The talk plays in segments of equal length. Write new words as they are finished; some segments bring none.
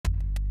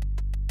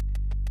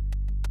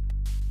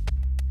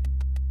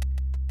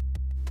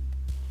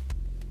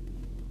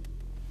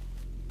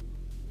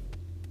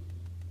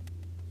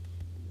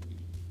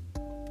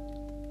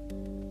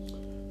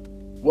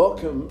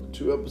Welcome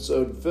to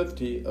episode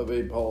 50 of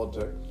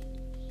Apolitic.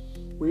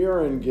 We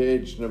are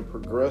engaged in a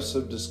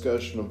progressive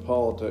discussion of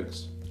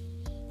politics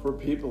for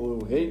people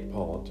who hate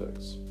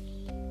politics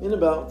in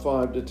about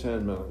 5 to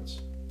 10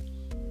 minutes.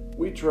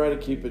 We try to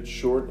keep it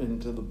short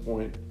and to the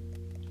point.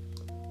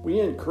 We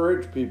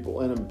encourage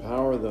people and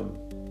empower them.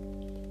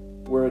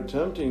 We're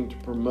attempting to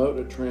promote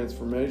a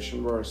transformation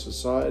of our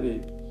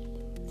society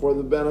for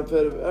the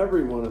benefit of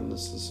everyone in the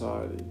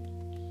society.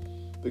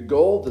 The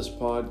goal of this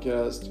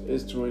podcast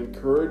is to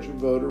encourage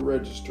voter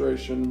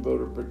registration and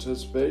voter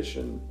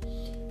participation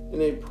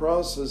in a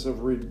process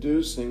of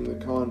reducing the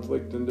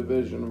conflict and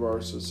division of our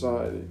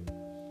society.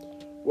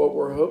 What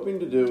we're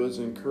hoping to do is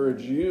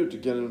encourage you to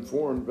get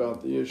informed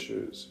about the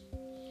issues.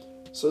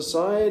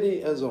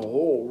 Society as a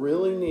whole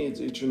really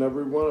needs each and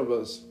every one of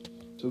us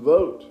to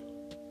vote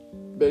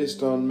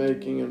based on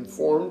making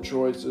informed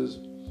choices,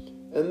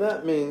 and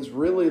that means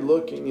really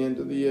looking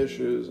into the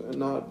issues and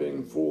not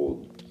being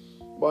fooled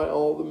by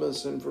all the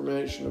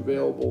misinformation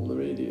available in the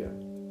media.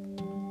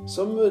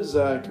 Some of it is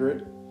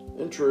accurate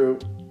and true,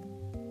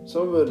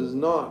 some of it is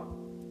not,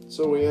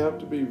 so we have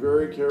to be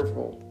very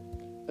careful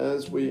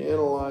as we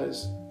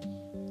analyze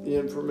the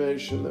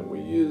information that we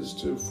use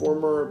to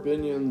form our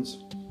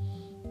opinions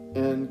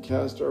and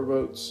cast our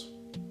votes.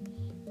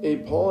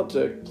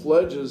 Apolitic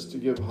pledges to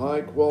give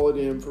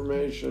high-quality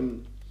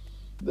information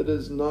that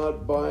is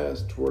not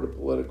biased toward a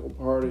political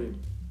party.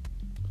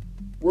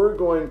 We're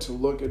going to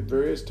look at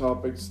various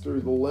topics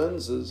through the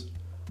lenses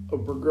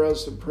of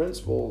progressive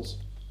principles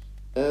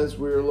as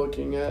we are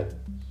looking at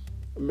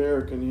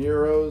American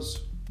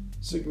heroes,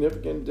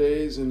 significant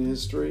days in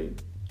history,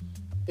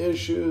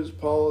 issues,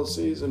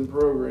 policies, and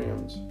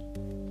programs.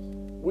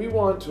 We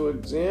want to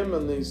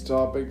examine these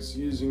topics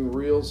using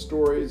real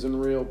stories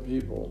and real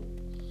people.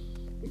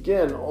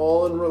 Again,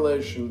 all in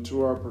relation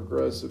to our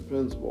progressive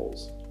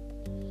principles.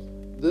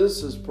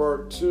 This is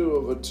part 2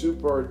 of a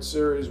 2-part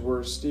series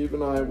where Steve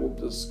and I will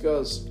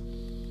discuss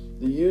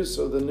the use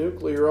of the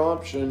nuclear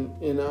option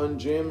in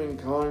unjamming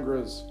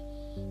Congress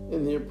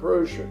in the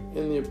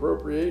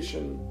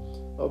appropriation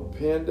of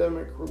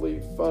pandemic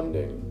relief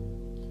funding.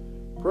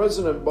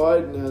 President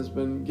Biden has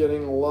been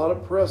getting a lot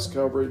of press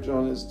coverage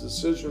on his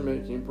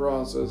decision-making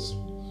process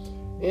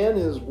and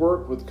his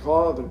work with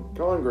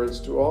Congress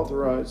to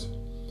authorize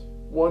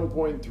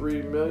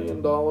 $1.3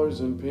 million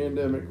in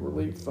pandemic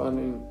relief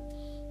funding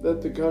that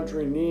the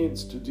country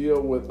needs to deal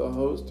with a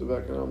host of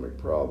economic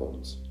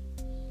problems.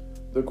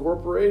 The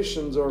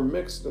corporations are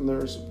mixed in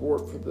their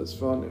support for this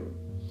funding.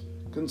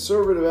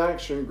 Conservative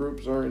action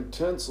groups are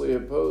intensely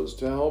opposed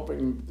to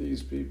helping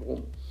these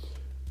people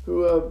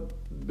who have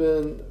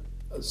been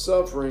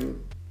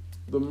suffering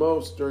the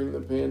most during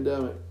the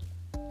pandemic.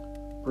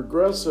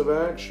 Progressive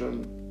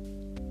action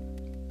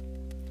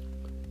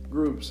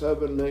groups have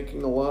been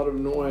making a lot of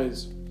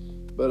noise,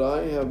 but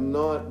I have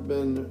not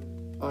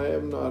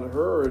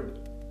heard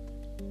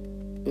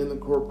in the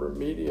corporate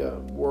media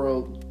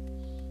world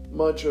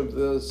much of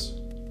this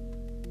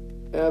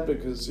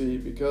advocacy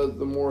because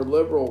the more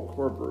liberal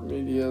corporate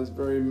media is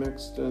very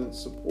mixed in its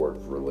support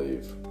for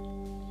relief.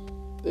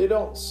 They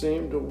don't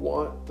seem to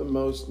want the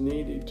most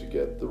needy to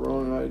get the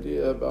wrong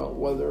idea about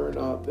whether or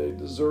not they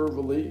deserve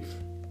relief.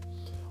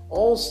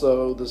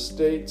 Also, the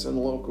states and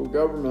local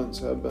governments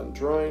have been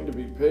trying to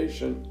be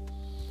patient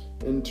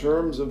in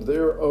terms of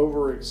their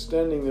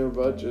overextending their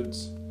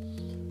budgets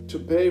to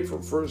pay for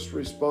first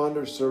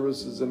responder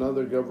services and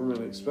other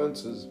government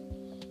expenses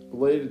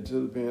related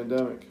to the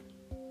pandemic.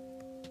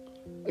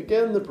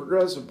 Again, the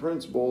progressive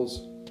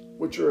principles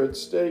which are at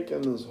stake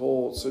in this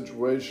whole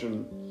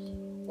situation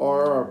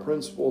are our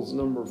principles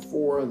number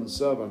 4 and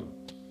 7,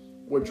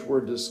 which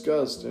were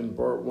discussed in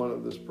part 1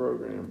 of this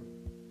program.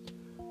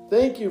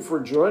 Thank you for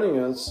joining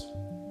us,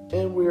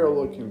 and we are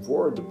looking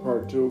forward to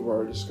part 2 of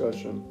our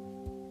discussion.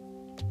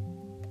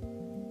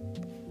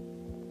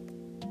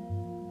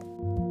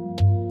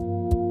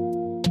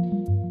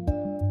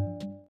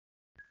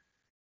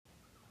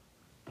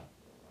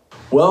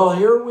 Well,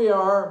 here we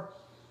are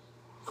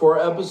for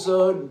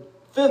episode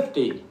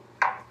 50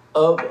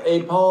 of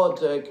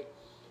Apolitic.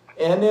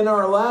 And in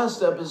our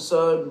last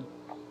episode,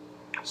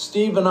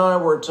 Steve and I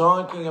were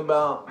talking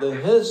about the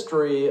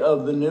history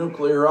of the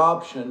nuclear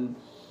option.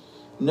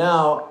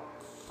 Now,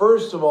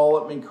 first of all,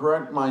 let me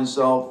correct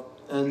myself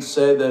and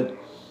say that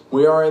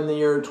we are in the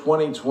year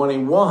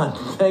 2021.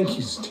 Thank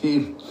you,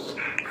 Steve,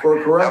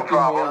 for correcting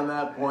me on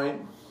that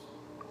point.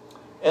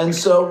 And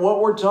so what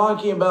we're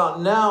talking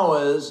about now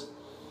is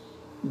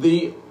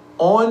the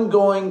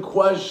ongoing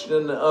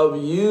question of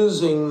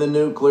using the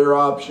nuclear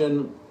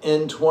option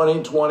in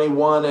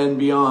 2021 and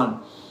beyond.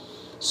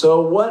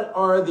 So what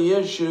are the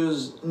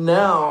issues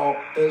now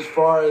as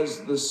far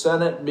as the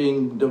Senate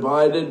being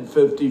divided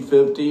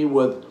 50-50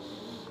 with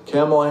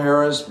Kamala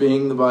Harris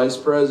being the vice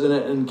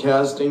president and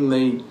casting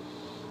the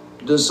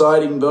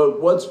deciding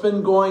vote? What's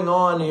been going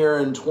on here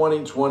in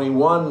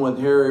 2021 with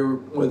Mitch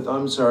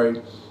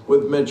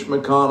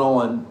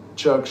McConnell and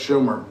Chuck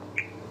Schumer?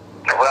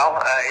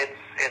 Well,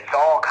 it's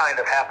all kind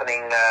of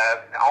happening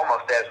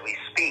almost as we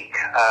speak.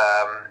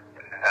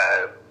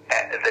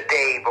 the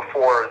day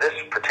before this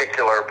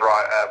particular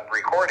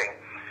recording,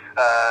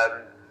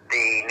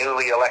 the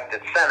newly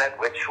elected Senate,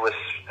 which was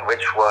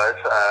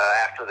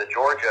after the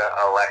Georgia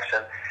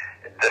election,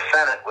 the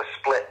Senate was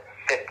split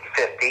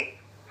 50-50,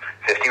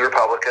 50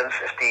 Republicans,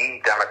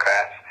 50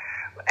 Democrats,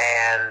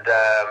 and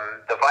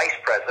the Vice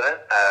President,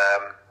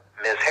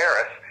 Ms.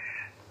 Harris,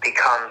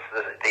 becomes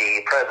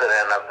the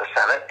President of the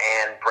Senate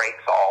and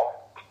breaks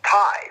all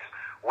ties,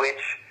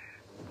 which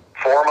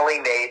formally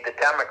made the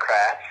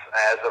Democrats,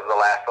 as of the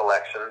last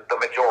election, the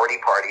majority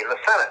party in the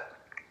Senate.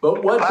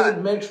 But what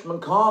did Mitch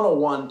McConnell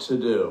want to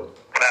do?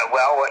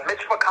 Well, what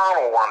Mitch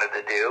McConnell wanted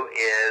to do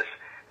is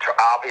to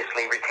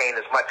obviously retain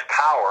as much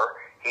power.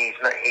 He's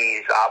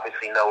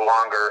obviously no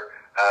longer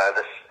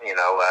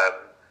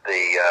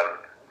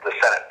the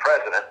Senate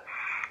president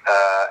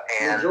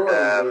and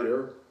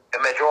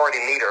majority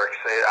leader.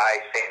 I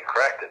stand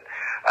corrected.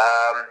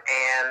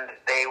 And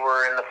they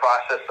were in the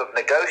process of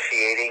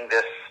negotiating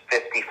this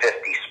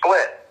 50-50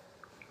 split.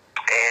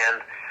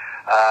 And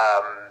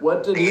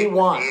what did he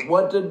want?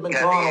 What did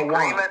McConnell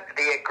want?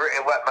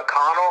 What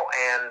McConnell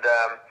and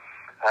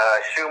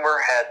Schumer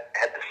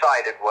had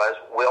decided was,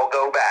 we'll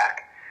go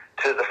back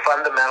to the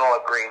fundamental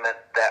agreement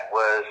that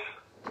was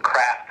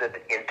crafted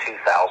in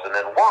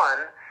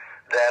 2001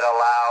 that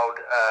allowed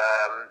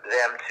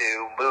them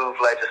to move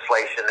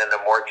legislation in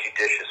a more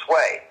judicious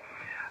way.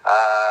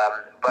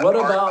 But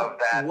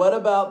what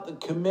about the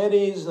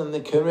committees and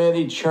the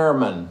committee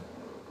chairman?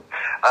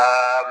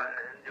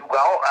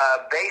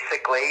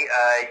 Basically,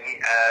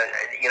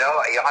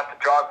 you'll have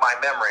to jog my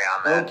memory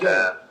on that.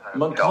 Okay.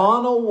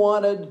 McConnell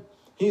wanted,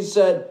 he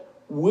said,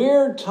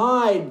 we're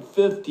tied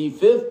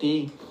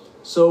 50-50,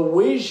 so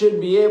we should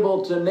be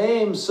able to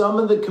name some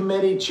of the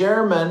committee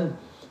chairmen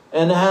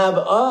and have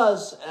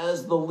us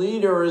as the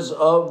leaders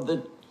of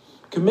the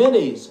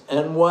committees.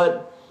 And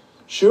what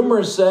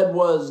Schumer said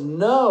was,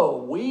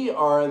 no, we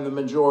are in the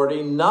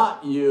majority,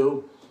 not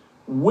you.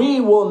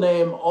 We will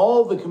name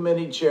all the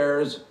committee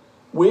chairs.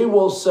 We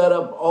will set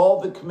up all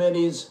the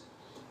committees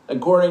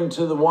according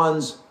to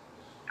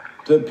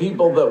the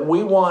people that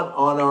we want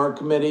on our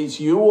committees.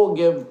 You will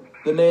give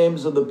the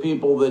names of the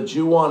people that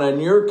you want on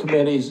your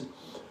committees,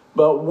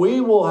 but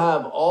we will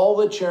have all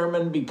the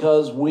chairmen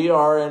because we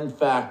are, in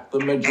fact, the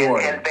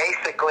majority. And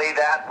basically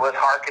that was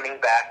hearkening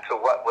back to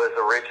what was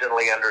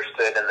originally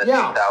understood in the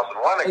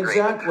 2001 agreement.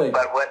 Exactly.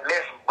 But what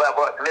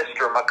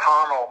Mr.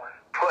 McConnell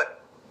put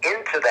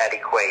into that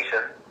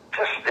equation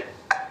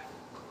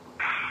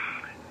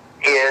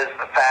is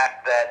the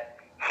fact that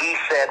he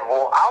said,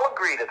 well, I'll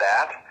agree to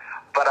that,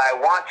 but I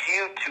want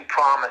you to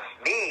promise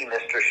me,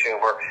 Mr.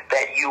 Schumer,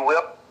 that you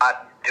will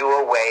not do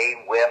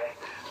away with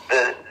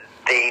the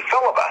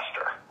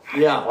filibuster.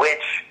 Yeah.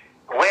 Which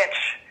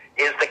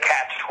is the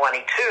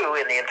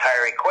catch-22 in the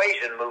entire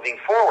equation moving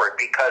forward,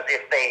 because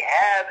if they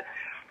had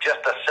just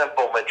a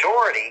simple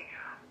majority,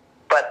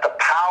 but the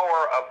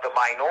power of the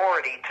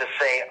minority to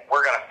say,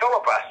 we're going to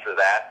filibuster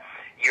that,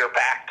 you're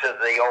back to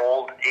the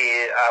old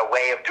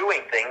way of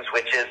doing things,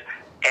 which is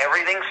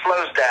everything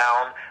slows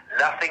down,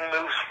 nothing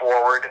moves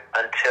forward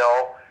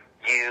until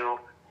you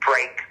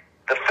break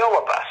the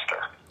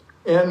filibuster.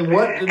 And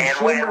what did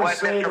Schumer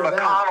say Mr. to that?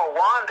 McConnell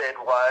wanted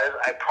was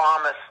a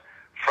promise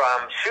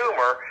from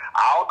Schumer,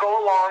 I'll go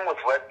along with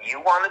what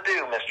you want to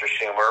do, Mr.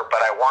 Schumer,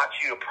 but I want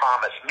you to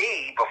promise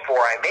me before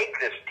I make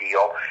this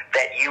deal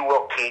that you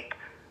will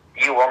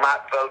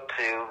not vote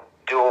to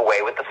do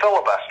away with the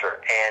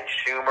filibuster. And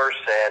Schumer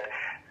said,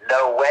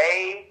 no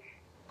way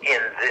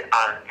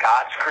on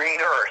God's green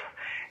earth.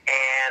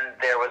 And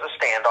there was a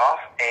standoff,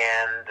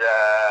 and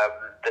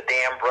the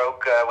dam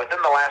broke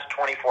within the last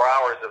 24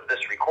 hours of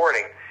this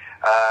recording.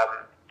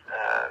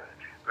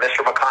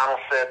 Mr. McConnell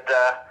said,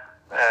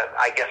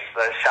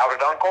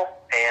 shouted uncle,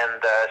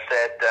 and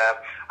said,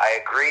 I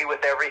agree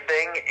with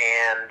everything,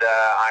 and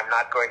I'm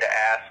not going to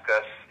ask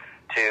us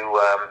to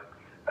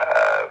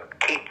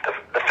keep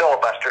the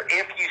filibuster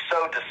if you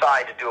so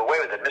decide to do away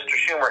with it. Mr.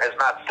 Schumer has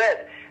not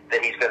said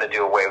that he's going to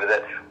do away with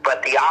it,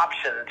 but the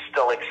option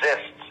still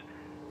exists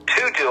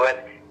to do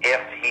it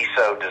if he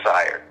so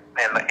desired,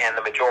 and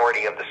the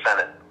majority of the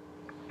Senate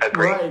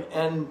agreed. Right,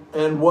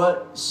 and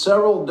what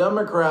several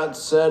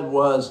Democrats said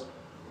was,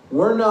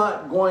 we're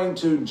not going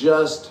to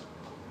just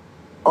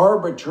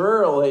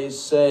arbitrarily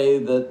say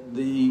that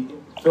the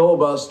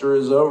filibuster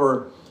is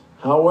over.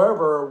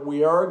 However,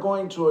 we are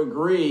going to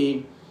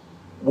agree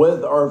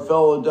with our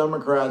fellow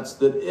Democrats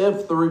that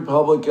if the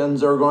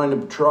Republicans are going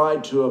to try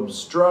to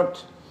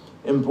obstruct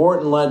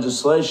important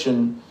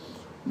legislation,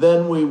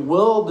 then we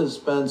will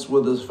dispense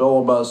with this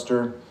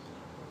filibuster.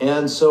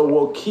 And so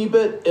we'll keep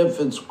it if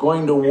it's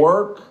going to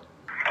work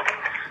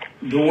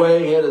the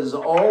way it has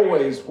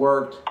always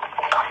worked,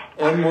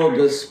 and we'll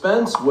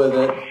dispense with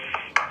it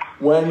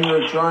when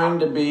you're trying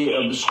to be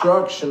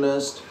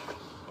obstructionist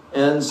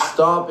and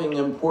stopping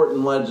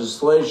important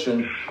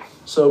legislation.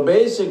 So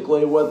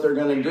basically what they're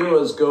going to do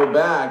is go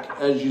back,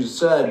 as you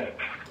said,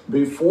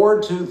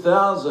 before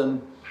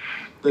 2000,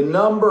 the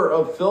number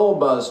of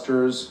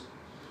filibusters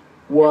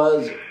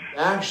was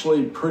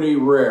actually pretty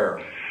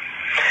rare.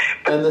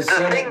 And the thing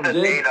Senate that,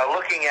 did.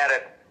 Looking at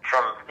it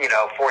from,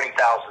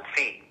 40,000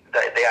 feet,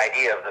 the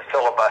idea of the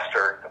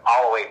filibuster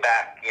all the way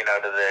back, to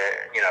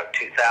the,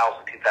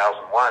 2000,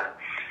 2001,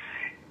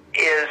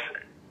 is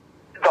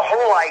the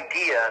whole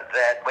idea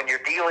that when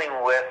you're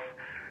dealing with,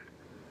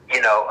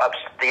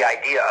 the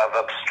idea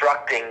of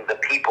obstructing the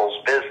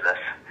people's business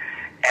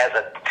as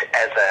a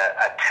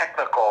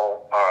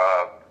technical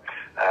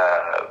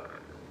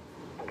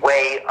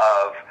way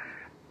of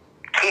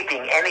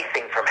keeping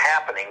anything from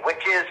happening,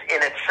 which is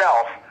in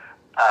itself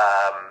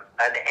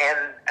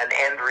an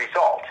end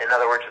result. In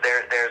other words,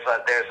 there's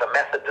a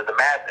method to the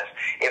madness.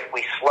 If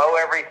we slow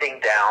everything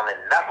down and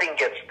nothing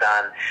gets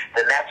done,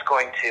 then that's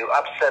going to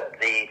upset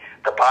the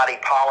body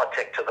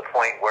politic to the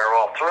point where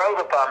we'll throw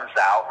the bums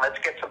out and let's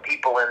get some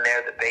people in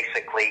there that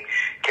basically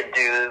can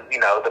do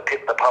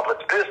the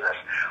public's business.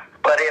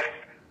 But if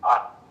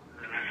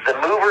the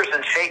movers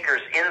and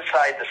shakers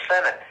inside the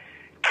Senate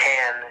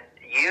can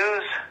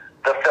use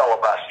the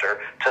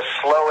filibuster to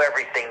slow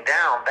everything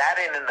down, that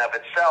in and of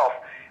itself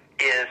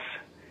is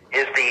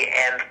the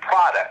end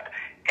product.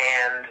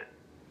 And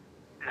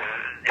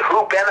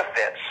who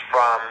benefits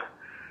from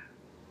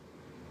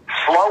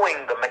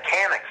slowing the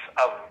mechanics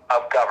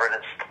of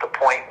governance to the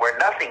point where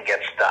nothing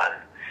gets done?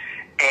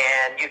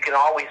 And you can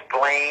always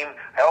blame,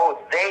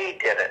 they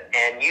did it,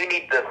 and you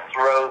need to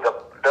throw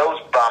those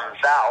bums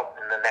out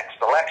in the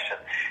next election.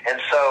 And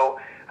so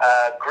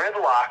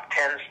gridlock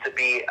tends to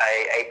be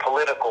a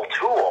political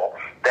tool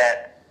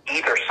that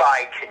either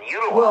side can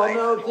utilize.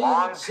 Well,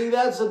 no, see,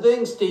 that's the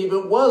thing, Steve.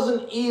 It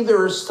wasn't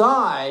either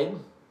side.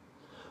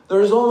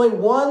 There's only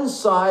one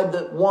side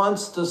that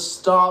wants to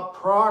stop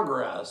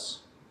progress.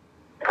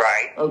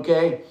 Right.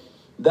 Okay?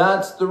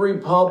 That's the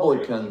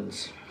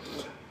Republicans.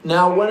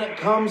 Now, when it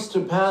comes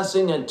to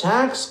passing a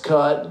tax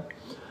cut,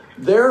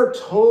 they're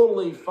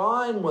totally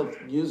fine with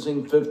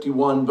using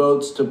 51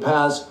 votes to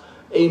pass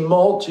a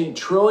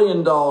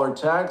multi-trillion-dollar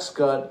tax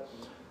cut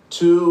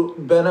to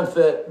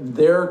benefit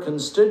their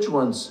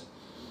constituents.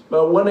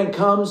 But when it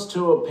comes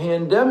to a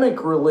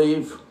pandemic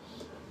relief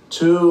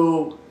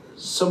to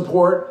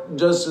support,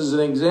 just as an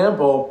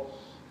example,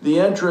 the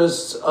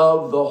interests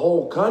of the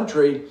whole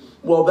country,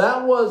 well,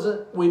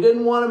 we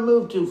didn't want to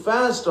move too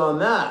fast on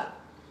that.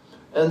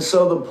 And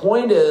so the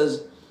point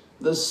is,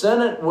 the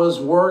Senate was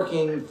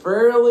working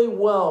fairly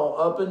well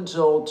up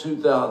until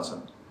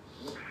 2000.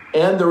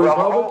 And the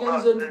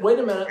Republicans, wait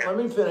a minute, let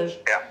me finish.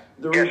 Yeah.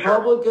 The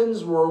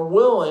Republicans were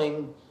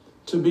willing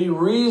to be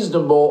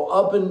reasonable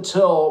up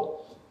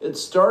until it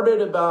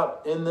started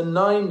about in the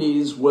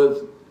 90s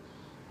with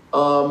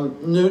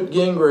Newt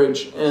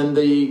Gingrich and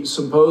the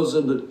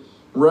supposed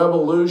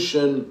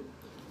revolution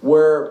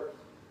where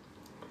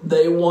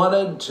they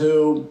wanted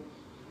to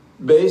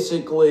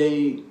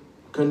basically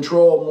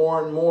control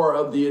more and more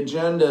of the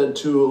agenda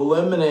to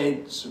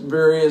eliminate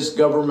various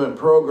government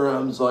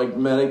programs like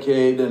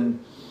Medicaid and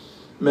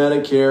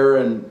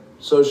Medicare and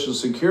Social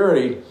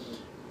Security.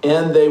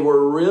 And they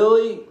were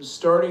really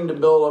starting to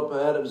build up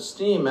a head of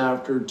steam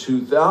after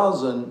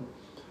 2000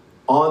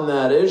 on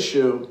that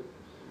issue.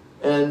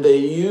 And they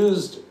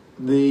used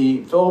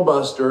the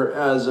filibuster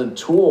as a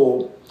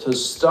tool to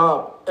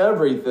stop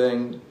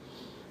everything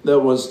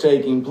that was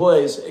taking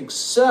place,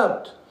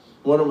 except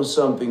when it was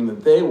something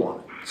that they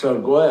wanted.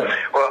 So go ahead.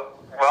 Well,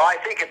 I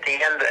think at the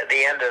end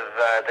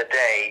of the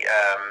day,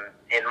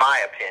 in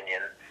my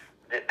opinion,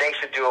 they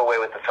should do away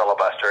with the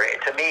filibuster.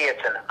 To me,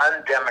 it's an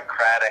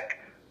undemocratic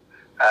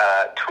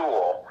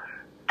tool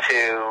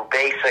to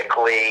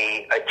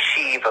basically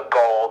achieve a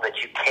goal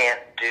that you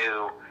can't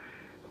do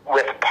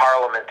with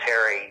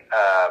parliamentary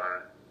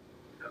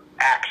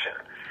action.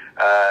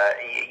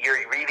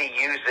 You're really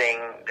using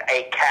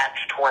a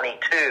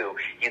catch-22.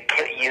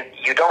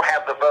 You don't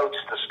have the votes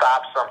to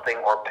stop something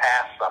or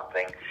pass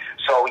something,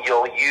 so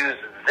you'll use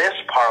this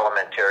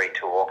parliamentary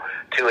tool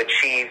to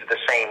achieve the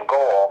same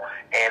goal.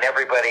 And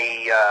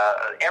everybody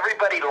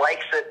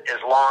likes it as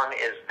long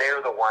as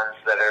they're the ones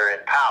that are in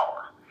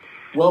power.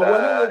 Well,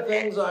 one of the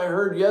things I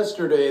heard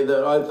yesterday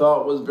that I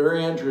thought was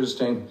very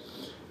interesting,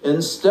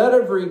 instead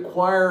of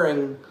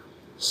requiring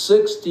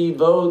 60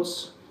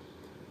 votes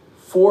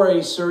for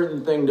a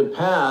certain thing to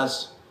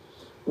pass,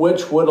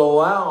 which would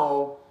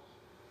allow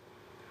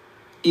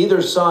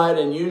either side,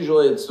 and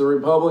usually it's the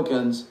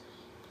Republicans,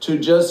 to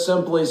just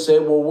simply say,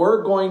 well,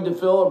 we're going to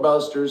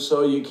filibuster,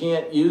 so you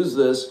can't use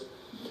this.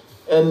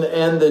 And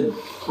the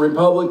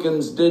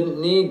Republicans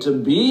didn't need to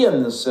be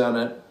in the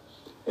Senate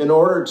in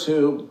order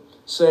to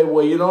say,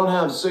 well, you don't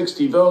have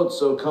 60 votes,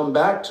 so come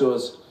back to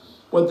us.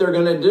 What they're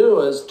going to do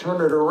is turn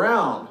it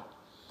around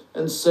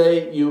and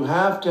say you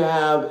have to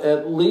have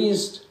at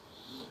least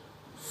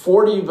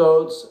 40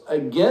 votes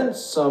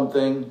against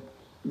something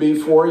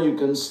before you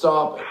can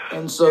stop it.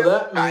 And so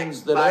that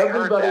means that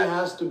everybody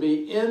has to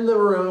be in the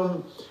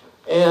room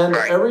and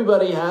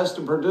everybody has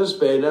to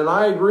participate. And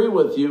I agree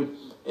with you.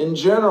 In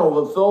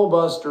general, the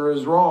filibuster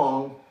is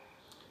wrong.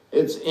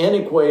 It's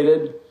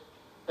antiquated,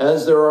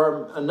 as there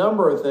are a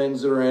number of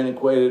things that are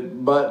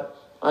antiquated. But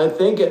I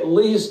think at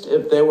least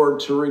if they were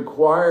to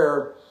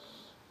require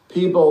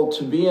people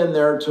to be in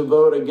there to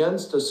vote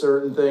against a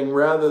certain thing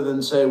rather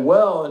than say,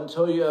 well,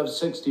 until you have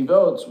 60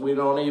 votes, we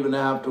don't even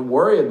have to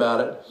worry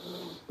about it.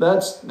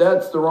 That's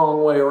the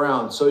wrong way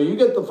around. So you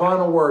get the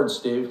final word,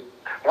 Steve.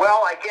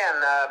 Well,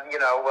 again,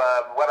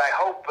 what I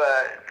hope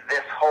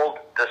this whole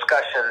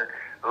discussion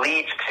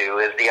leads to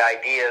is the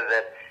idea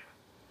that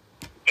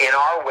in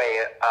our way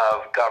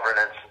of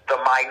governance, the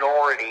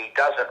minority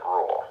doesn't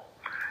rule.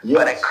 Yes.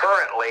 But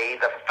currently,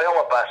 the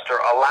filibuster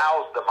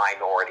allows the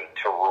minority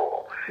to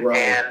rule, right.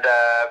 And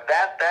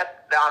that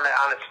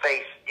on its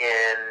face,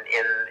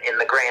 in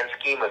the grand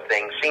scheme of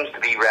things, seems to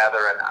be rather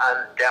an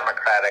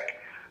undemocratic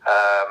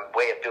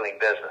way of doing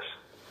business.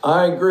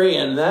 I agree,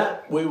 and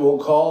that we will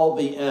call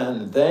the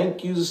end.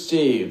 Thank you,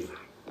 Steve.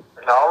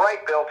 All right,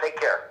 Bill. Take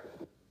care.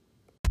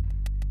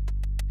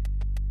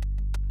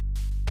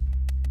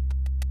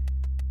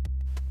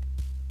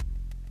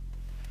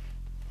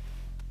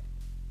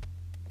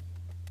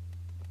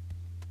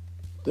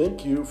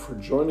 Thank you for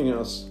joining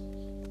us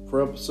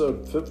for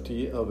episode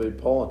 50 of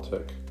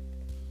Apolitic.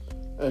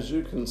 As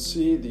you can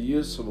see, the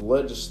use of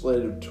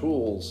legislative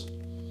tools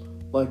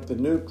like the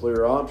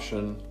nuclear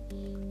option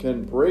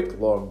can break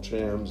log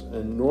jams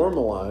and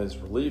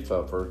normalize relief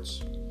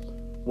efforts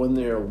when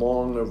they are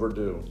long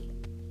overdue.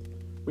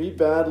 We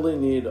badly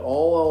need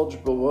all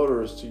eligible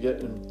voters to get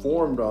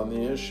informed on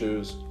the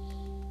issues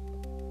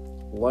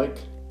like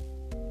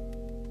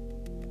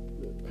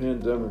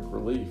pandemic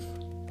relief.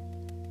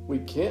 We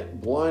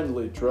can't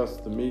blindly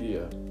trust the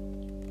media.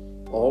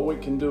 All we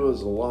can do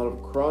is a lot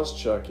of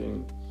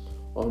cross-checking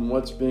on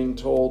what's being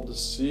told to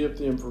see if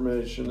the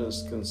information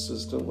is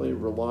consistently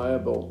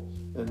reliable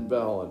and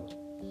valid.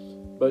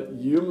 But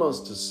you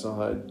must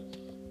decide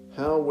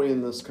how we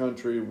in this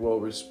country will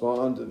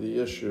respond to the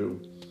issue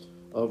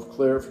of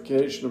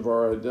clarification of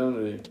our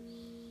identity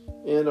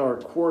and our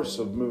course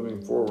of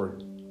moving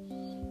forward.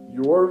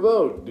 Your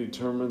vote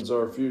determines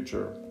our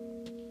future.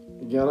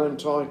 Again, I'm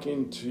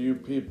talking to you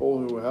people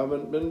who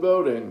haven't been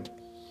voting,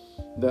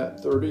 that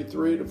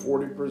 33 to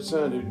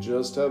 40% who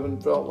just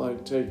haven't felt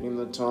like taking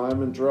the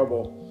time and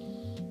trouble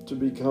to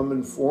become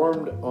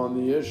informed on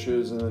the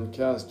issues and then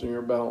casting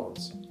your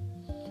ballots.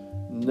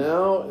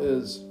 Now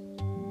is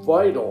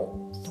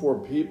vital for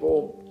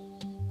people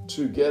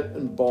to get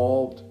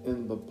involved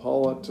in the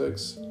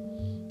politics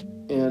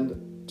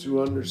and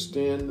to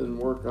understand and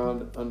work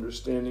on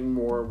understanding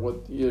more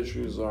what the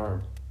issues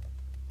are.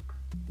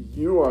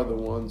 You are the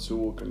ones who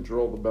will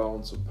control the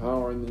balance of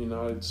power in the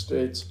United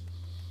States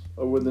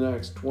over the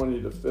next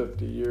 20 to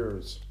 50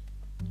 years.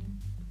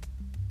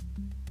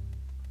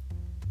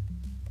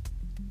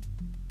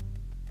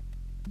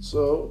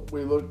 So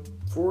we look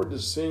forward to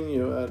seeing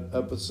you at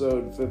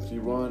episode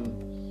 51,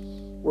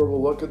 where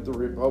we'll look at the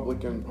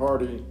Republican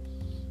Party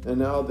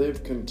and how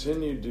they've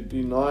continued to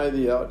deny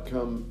the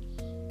outcome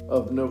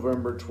of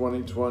November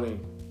 2020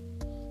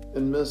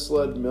 and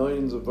misled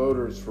millions of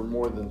voters for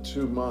more than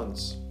 2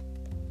 months,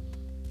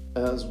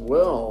 as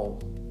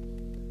well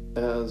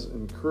as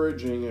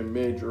encouraging a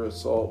major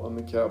assault on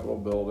the Capitol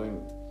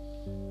building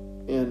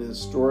and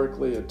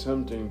historically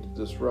attempting to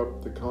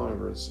disrupt the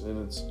Congress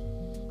in its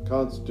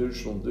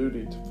constitutional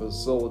duty to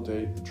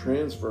facilitate the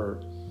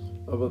transfer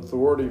of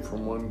authority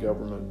from one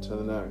government to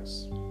the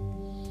next.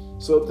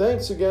 So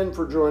thanks again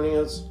for joining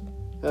us.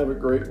 Have a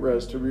great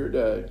rest of your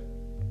day.